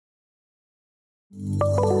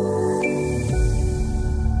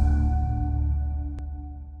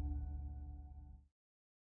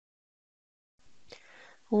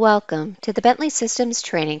Welcome to the Bentley Systems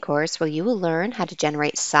training course where you will learn how to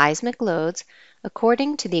generate seismic loads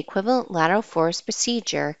according to the equivalent lateral force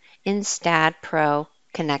procedure in STAAD.Pro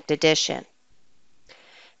Connect Edition.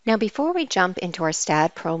 Now before we jump into our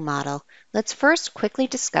STAAD.Pro model, let's first quickly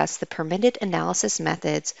discuss the permitted analysis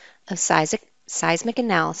methods of seismic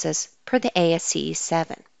analysis per the ASCE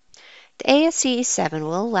 7. The ASCE 7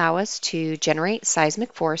 will allow us to generate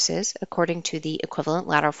seismic forces according to the equivalent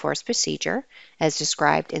lateral force procedure as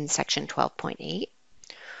described in section 12.8,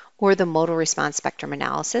 or the modal response spectrum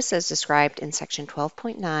analysis as described in section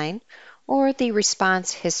 12.9, or the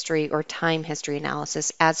response history or time history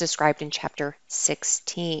analysis as described in chapter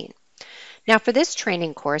 16. Now for this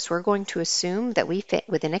training course, we're going to assume that we fit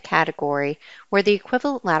within a category where the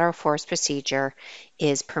equivalent lateral force procedure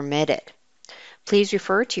is permitted. Please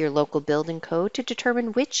refer to your local building code to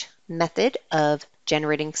determine which method of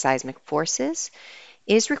generating seismic forces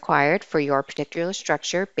is required for your particular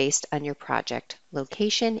structure based on your project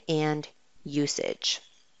location and usage.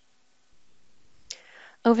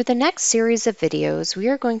 Over the next series of videos, we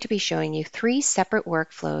are going to be showing you 3 separate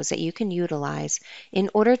workflows that you can utilize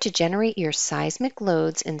in order to generate your seismic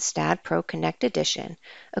loads in STAAD.Pro Connect Edition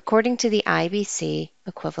according to the IBC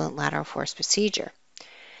equivalent lateral force procedure.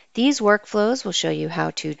 These workflows will show you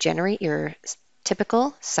how to generate your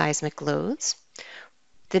typical seismic loads.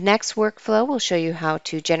 The next workflow will show you how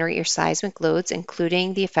to generate your seismic loads,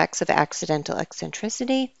 including the effects of accidental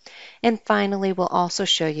eccentricity. And finally, we'll also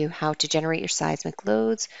show you how to generate your seismic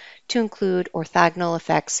loads to include orthogonal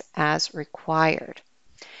effects as required.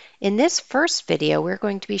 In this first video, we're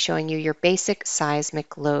going to be showing you your basic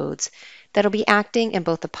seismic loads that'll be acting in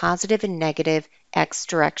both the positive and negative x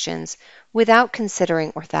directions without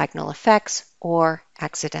considering orthogonal effects or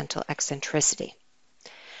accidental eccentricity.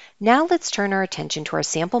 Now let's turn our attention to our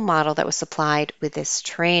sample model that was supplied with this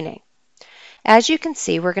training. As you can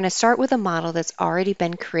see, we're going to start with a model that's already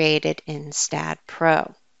been created in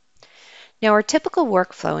STAAD.Pro. Now our typical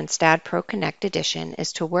workflow in STAAD.Pro Connect Edition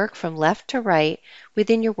is to work from left to right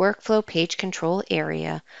within your workflow page control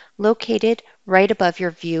area located right above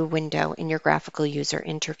your view window in your graphical user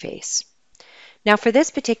interface. Now for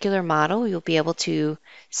this particular model, you'll be able to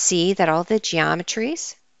see that all the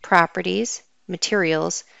geometries, properties,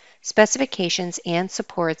 materials, specifications, and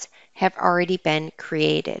supports have already been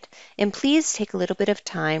created. And please take a little bit of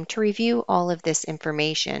time to review all of this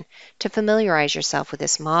information to familiarize yourself with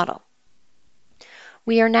this model.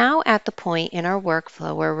 We are now at the point in our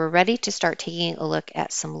workflow where we're ready to start taking a look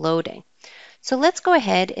at some loading. So let's go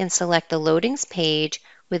ahead and select the loadings page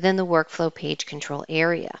within the workflow page control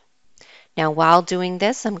area. Now while doing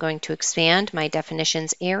this, I'm going to expand my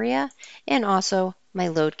definitions area and also my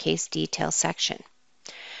load case detail section.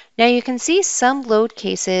 Now you can see some load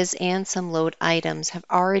cases and some load items have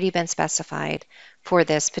already been specified for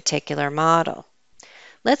this particular model.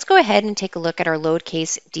 Let's go ahead and take a look at our load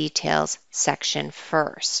case details section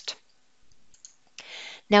first.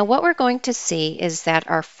 Now what we're going to see is that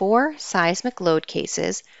our 4 seismic load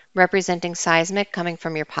cases representing seismic coming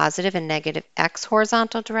from your positive and negative x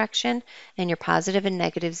horizontal direction and your positive and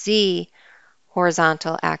negative z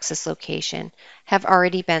horizontal axis location have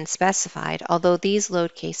already been specified, although these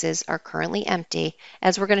load cases are currently empty,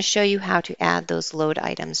 as we're going to show you how to add those load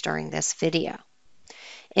items during this video.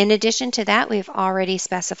 In addition to that, we've already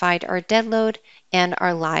specified our dead load and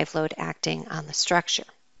our live load acting on the structure.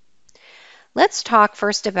 Let's talk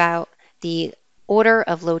first about the order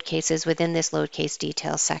of load cases within this load case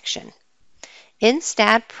details section. In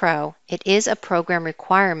STAAD.Pro, it is a program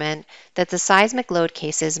requirement that the seismic load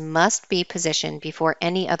cases must be positioned before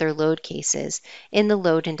any other load cases in the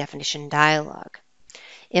load and definition dialog.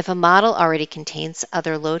 If a model already contains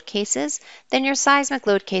other load cases, then your seismic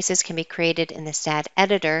load cases can be created in the STAAD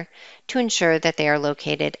editor to ensure that they are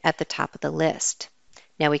located at the top of the list.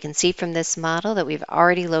 Now we can see from this model that we've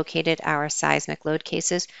already located our seismic load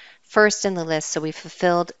cases first in the list, so we've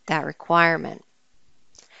fulfilled that requirement.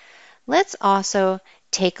 Let's also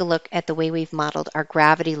take a look at the way we've modeled our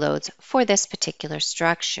gravity loads for this particular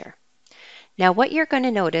structure. Now what you're going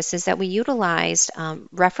to notice is that we utilized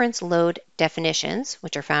reference load definitions,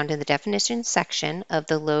 which are found in the definition section of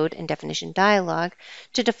the load and definition dialog,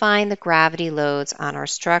 to define the gravity loads on our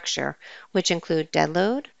structure, which include dead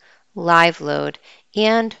load, live load,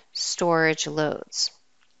 and storage loads.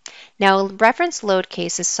 Now a reference load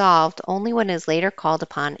case is solved only when it is later called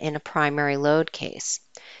upon in a primary load case.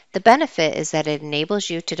 The benefit is that it enables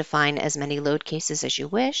you to define as many load cases as you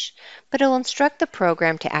wish, but it will instruct the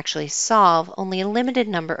program to actually solve only a limited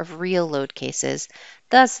number of real load cases,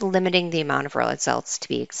 thus limiting the amount of results to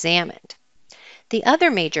be examined. The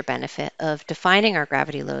other major benefit of defining our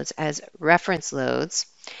gravity loads as reference loads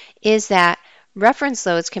is that reference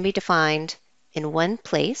loads can be defined in one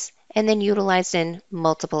place and then utilized in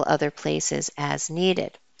multiple other places as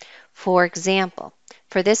needed. For example,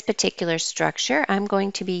 for this particular structure, I'm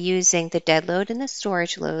going to be using the dead load and the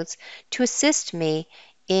storage loads to assist me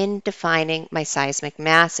in defining my seismic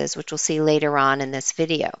masses, which we'll see later on in this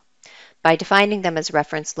video. By defining them as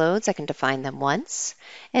reference loads, I can define them once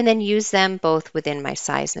and then use them both within my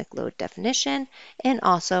seismic load definition and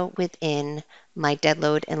also within my dead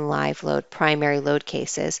load and live load primary load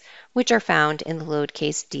cases, which are found in the load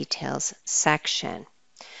case details section.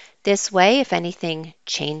 This way, if anything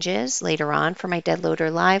changes later on for my dead load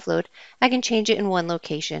or live load, I can change it in one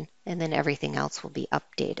location and then everything else will be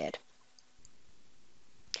updated.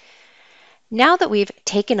 Now that we've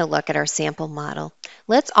taken a look at our sample model,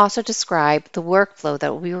 let's also describe the workflow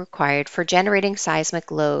that will be required for generating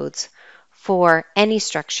seismic loads for any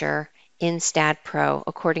structure in STAAD.Pro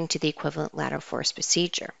according to the equivalent lateral force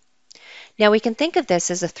procedure. Now we can think of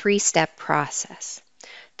this as a three-step process.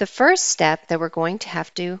 The first step that we're going to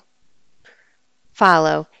have to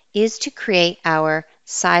follow is to create our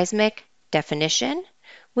seismic definition,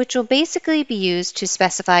 which will basically be used to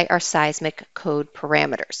specify our seismic code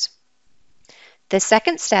parameters. The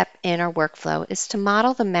second step in our workflow is to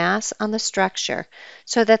model the mass on the structure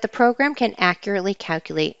so that the program can accurately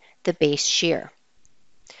calculate the base shear.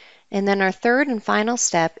 And then our third and final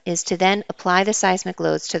step is to then apply the seismic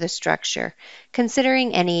loads to the structure,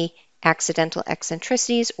 considering any accidental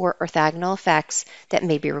eccentricities or orthogonal effects that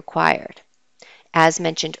may be required. As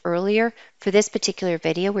mentioned earlier, for this particular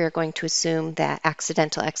video, we are going to assume that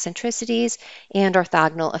accidental eccentricities and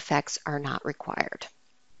orthogonal effects are not required.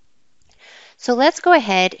 So let's go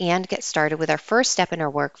ahead and get started with our first step in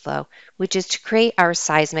our workflow, which is to create our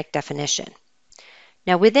seismic definition.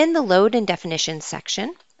 Now within the load and definition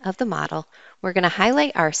section of the model, we're going to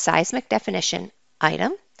highlight our seismic definition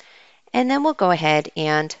item, and then we'll go ahead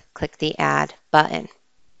and click the Add button.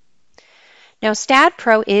 Now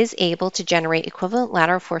STAAD.Pro is able to generate equivalent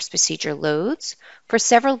lateral force procedure loads for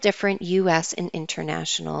several different US and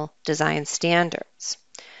international design standards.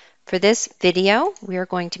 For this video, we are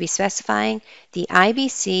going to be specifying the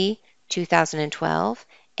IBC 2012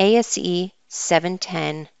 ASE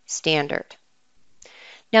 710 standard.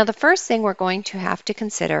 Now the first thing we're going to have to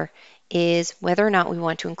consider is whether or not we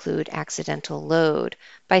want to include accidental load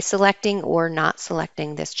by selecting or not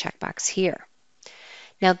selecting this checkbox here.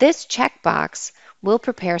 Now this checkbox will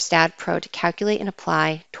prepare STAAD.Pro to calculate and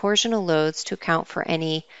apply torsional loads to account for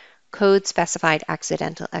any code-specified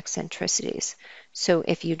accidental eccentricities. So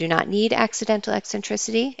if you do not need accidental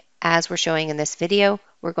eccentricity, as we're showing in this video,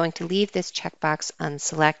 we're going to leave this checkbox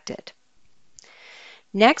unselected.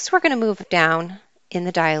 Next, we're going to move down in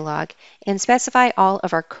the dialog and specify all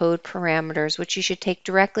of our code parameters, which you should take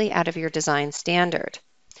directly out of your design standard.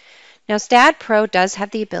 Now STAAD.Pro does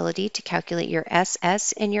have the ability to calculate your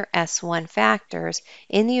SS and your S1 factors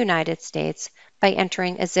in the United States by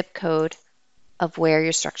entering a zip code of where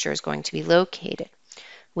your structure is going to be located.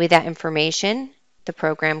 With that information, the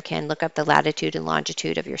program can look up the latitude and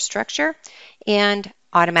longitude of your structure and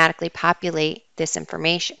automatically populate this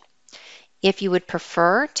information. If you would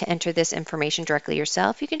prefer to enter this information directly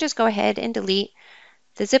yourself, you can just go ahead and delete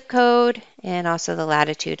the zip code and also the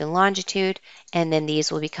latitude and longitude, and then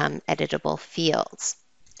these will become editable fields.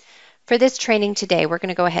 For this training today, we're going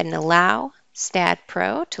to go ahead and allow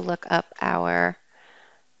STAAD.Pro to look up our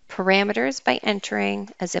parameters by entering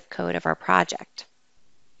a zip code of our project.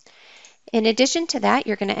 In addition to that,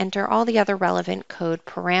 you're going to enter all the other relevant code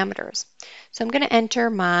parameters. So I'm going to enter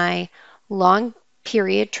my long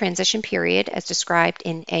period, transition period, as described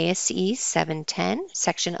in ASE 710,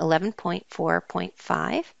 section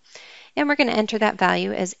 11.4.5, and we're going to enter that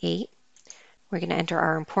value as 8. We're going to enter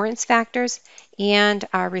our importance factors and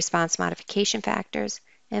our response modification factors,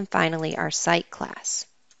 and finally our site class.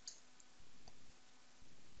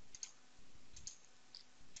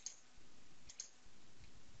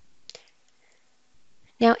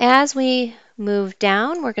 Now as we move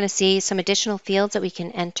down, we're going to see some additional fields that we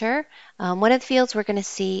can enter. One of the fields we're going to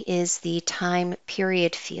see is the time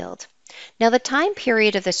period field. Now the time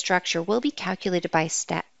period of the structure will be calculated by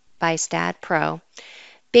STAAD.Pro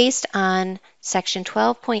based on section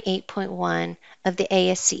 12.8.1 of the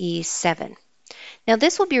ASE 7. Now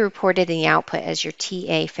this will be reported in the output as your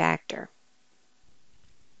TA factor.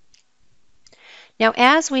 Now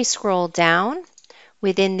as we scroll down,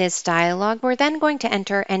 Within this dialog, we're then going to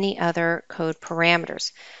enter any other code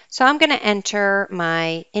parameters. So I'm going to enter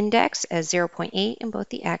my index as 0.8 in both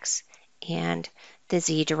the x and the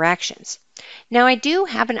z directions. Now I do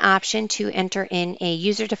have an option to enter in a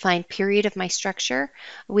user-defined period of my structure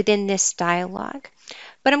within this dialog,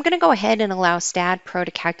 but I'm going to go ahead and allow STAAD.Pro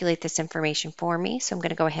to calculate this information for me. So I'm going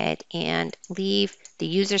to go ahead and leave the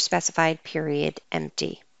user-specified period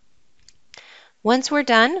empty. Once we're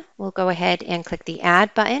done, we'll go ahead and click the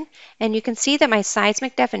Add button, and you can see that my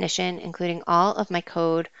seismic definition, including all of my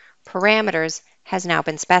code parameters, has now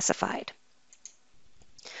been specified.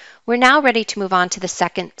 We're now ready to move on to the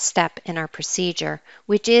second step in our procedure,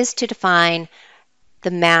 which is to define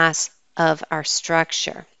the mass of our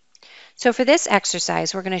structure. So for this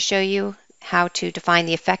exercise, we're going to show you how to define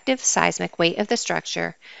the effective seismic weight of the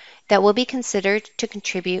structure that will be considered to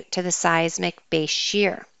contribute to the seismic base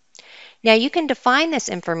shear. Now you can define this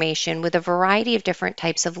information with a variety of different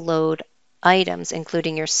types of load items,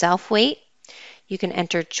 including your self-weight. You can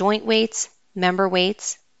enter joint weights, member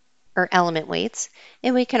weights, or element weights,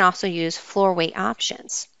 and we can also use floor weight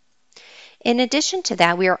options. In addition to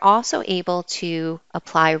that, we are also able to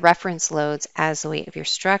apply reference loads as the weight of your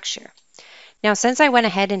structure. Now, since I went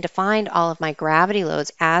ahead and defined all of my gravity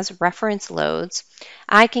loads as reference loads,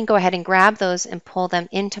 I can go ahead and grab those and pull them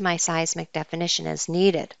into my seismic definition as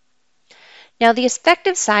needed. Now, the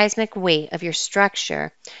effective seismic weight of your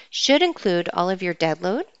structure should include all of your dead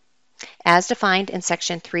load, as defined in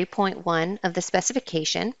section 3.1 of the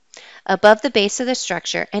specification, above the base of the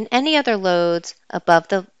structure, and any other loads above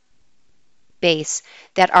the base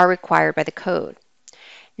that are required by the code.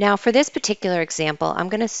 Now, for this particular example, I'm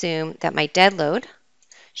going to assume that my dead load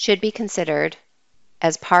should be considered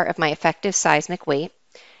as part of my effective seismic weight,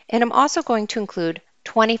 and I'm also going to include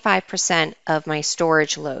 25% of my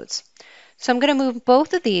storage loads. So I'm going to move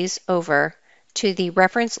both of these over to the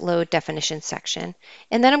reference load definition section,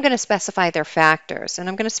 and then I'm going to specify their factors, and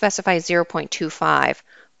I'm going to specify 0.25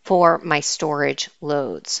 for my storage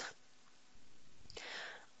loads.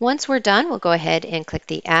 Once we're done, we'll go ahead and click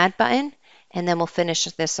the Add button, and then we'll finish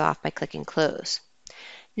this off by clicking Close.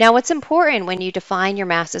 Now, what's important when you define your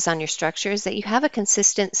masses on your structure is that you have a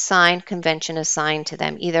consistent sign convention assigned to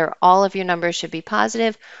them. Either all of your numbers should be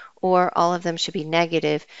positive or all of them should be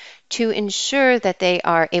negative to ensure that they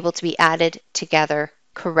are able to be added together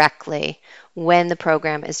correctly when the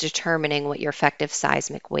program is determining what your effective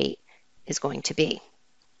seismic weight is going to be.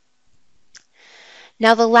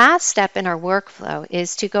 Now, the last step in our workflow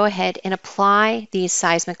is to go ahead and apply these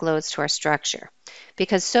seismic loads to our structure.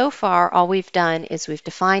 Because so far, all we've done is we've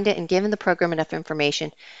defined it and given the program enough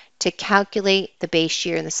information to calculate the base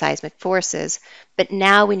shear and the seismic forces, but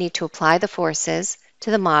now we need to apply the forces to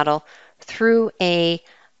the model through the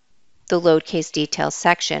load case details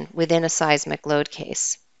section within a seismic load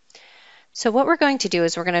case. So what we're going to do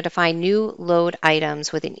is we're going to define new load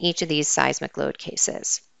items within each of these seismic load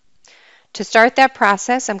cases. To start that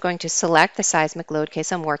process, I'm going to select the seismic load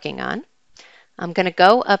case I'm working on. I'm going to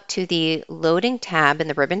go up to the Loading tab in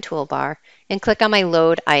the ribbon toolbar and click on my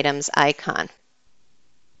Load Items icon.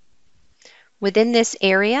 Within this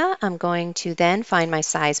area, I'm going to then find my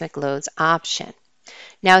Seismic Loads option.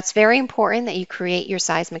 Now, it's very important that you create your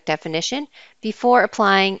seismic definition before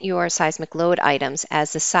applying your seismic load items,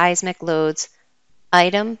 as the seismic loads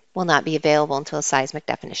item will not be available until a seismic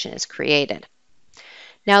definition is created.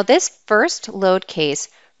 Now, this first load case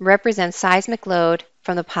represents seismic load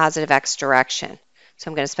from the positive x direction. So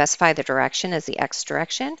I'm going to specify the direction as the x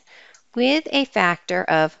direction with a factor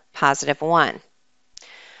of +1.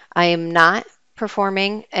 I am not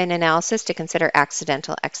performing an analysis to consider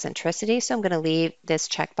accidental eccentricity, so I'm going to leave this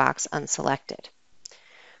checkbox unselected.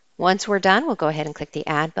 Once we're done, we'll go ahead and click the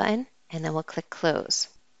Add button, and then we'll click Close.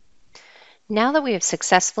 Now that we have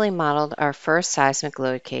successfully modeled our first seismic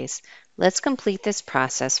load case, let's complete this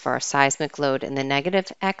process for our seismic load in the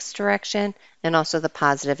negative x direction and also the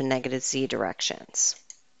positive and negative z directions.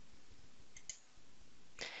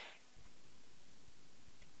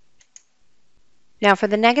 Now for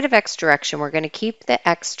the negative x direction, we're going to keep the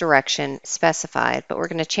x direction specified, but we're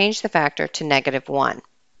going to change the factor to -1.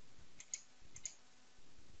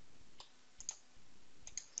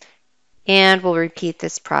 And we'll repeat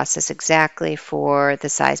this process exactly for the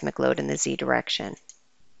seismic load in the z direction.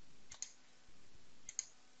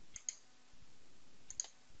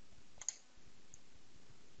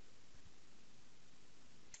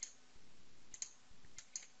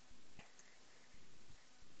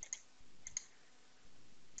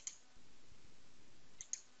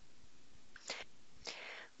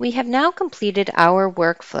 We have now completed our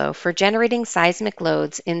workflow for generating seismic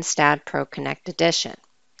loads in STAAD.Pro Connect Edition.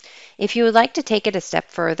 If you would like to take it a step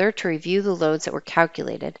further to review the loads that were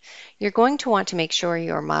calculated, you're going to want to make sure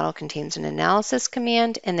your model contains an analysis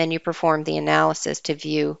command, and then you perform the analysis to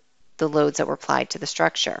view the loads that were applied to the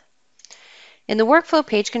structure. In the workflow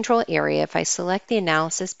page control area, if I select the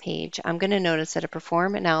analysis page, I'm going to notice that a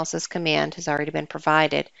perform analysis command has already been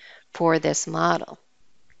provided for this model.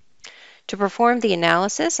 To perform the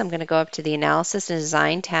analysis, I'm going to go up to the Analysis and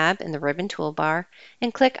Design tab in the ribbon toolbar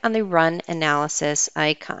and click on the Run Analysis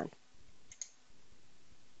icon.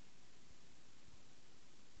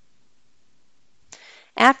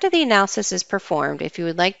 After the analysis is performed, if you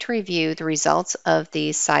would like to review the results of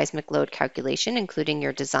the seismic load calculation, including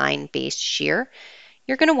your design-based shear,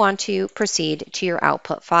 you're going to want to proceed to your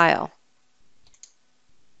output file.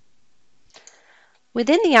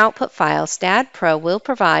 Within the output file, STAAD.Pro will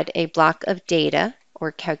provide a block of data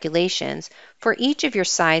or calculations for each of your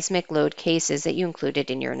seismic load cases that you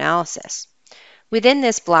included in your analysis. Within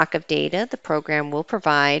this block of data, the program will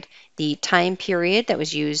provide the time period that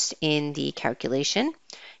was used in the calculation,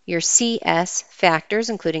 your CS factors,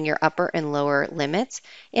 including your upper and lower limits,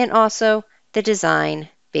 and also the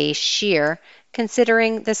design-based shear,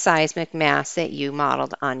 considering the seismic mass that you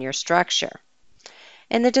modeled on your structure.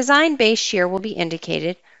 And the design-based shear will be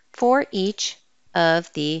indicated for each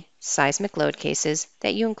of the seismic load cases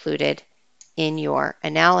that you included in your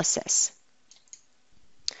analysis.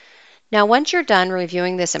 Now, once you're done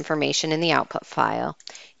reviewing this information in the output file,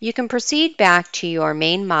 you can proceed back to your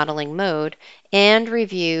main modeling mode and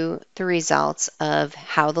review the results of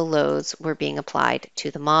how the loads were being applied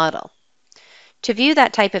to the model. To view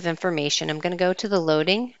that type of information, I'm going to go to the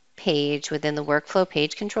loading page within the workflow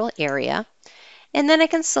page control area, and then I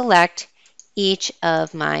can select each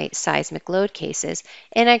of my seismic load cases,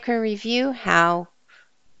 and I can review how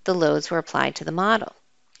the loads were applied to the model.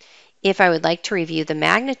 If I would like to review the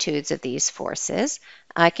magnitudes of these forces,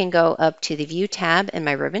 I can go up to the View tab in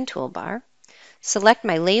my ribbon toolbar, select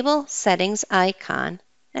my Label Settings icon,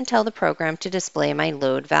 and tell the program to display my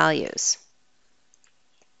load values.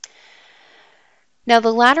 Now,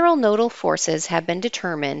 the lateral nodal forces have been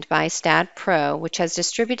determined by STAAD.Pro, which has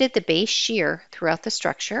distributed the base shear throughout the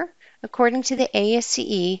structure according to the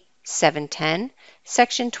ASCE 710,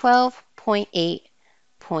 section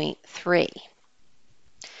 12.8.3.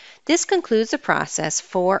 This concludes the process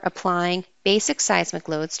for applying basic seismic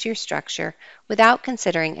loads to your structure without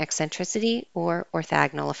considering eccentricity or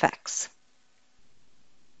orthogonal effects.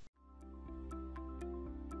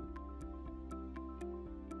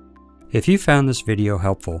 If you found this video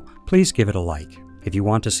helpful, please give it a like. If you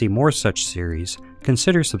want to see more such series,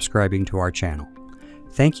 consider subscribing to our channel.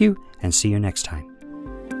 Thank you, and see you next time.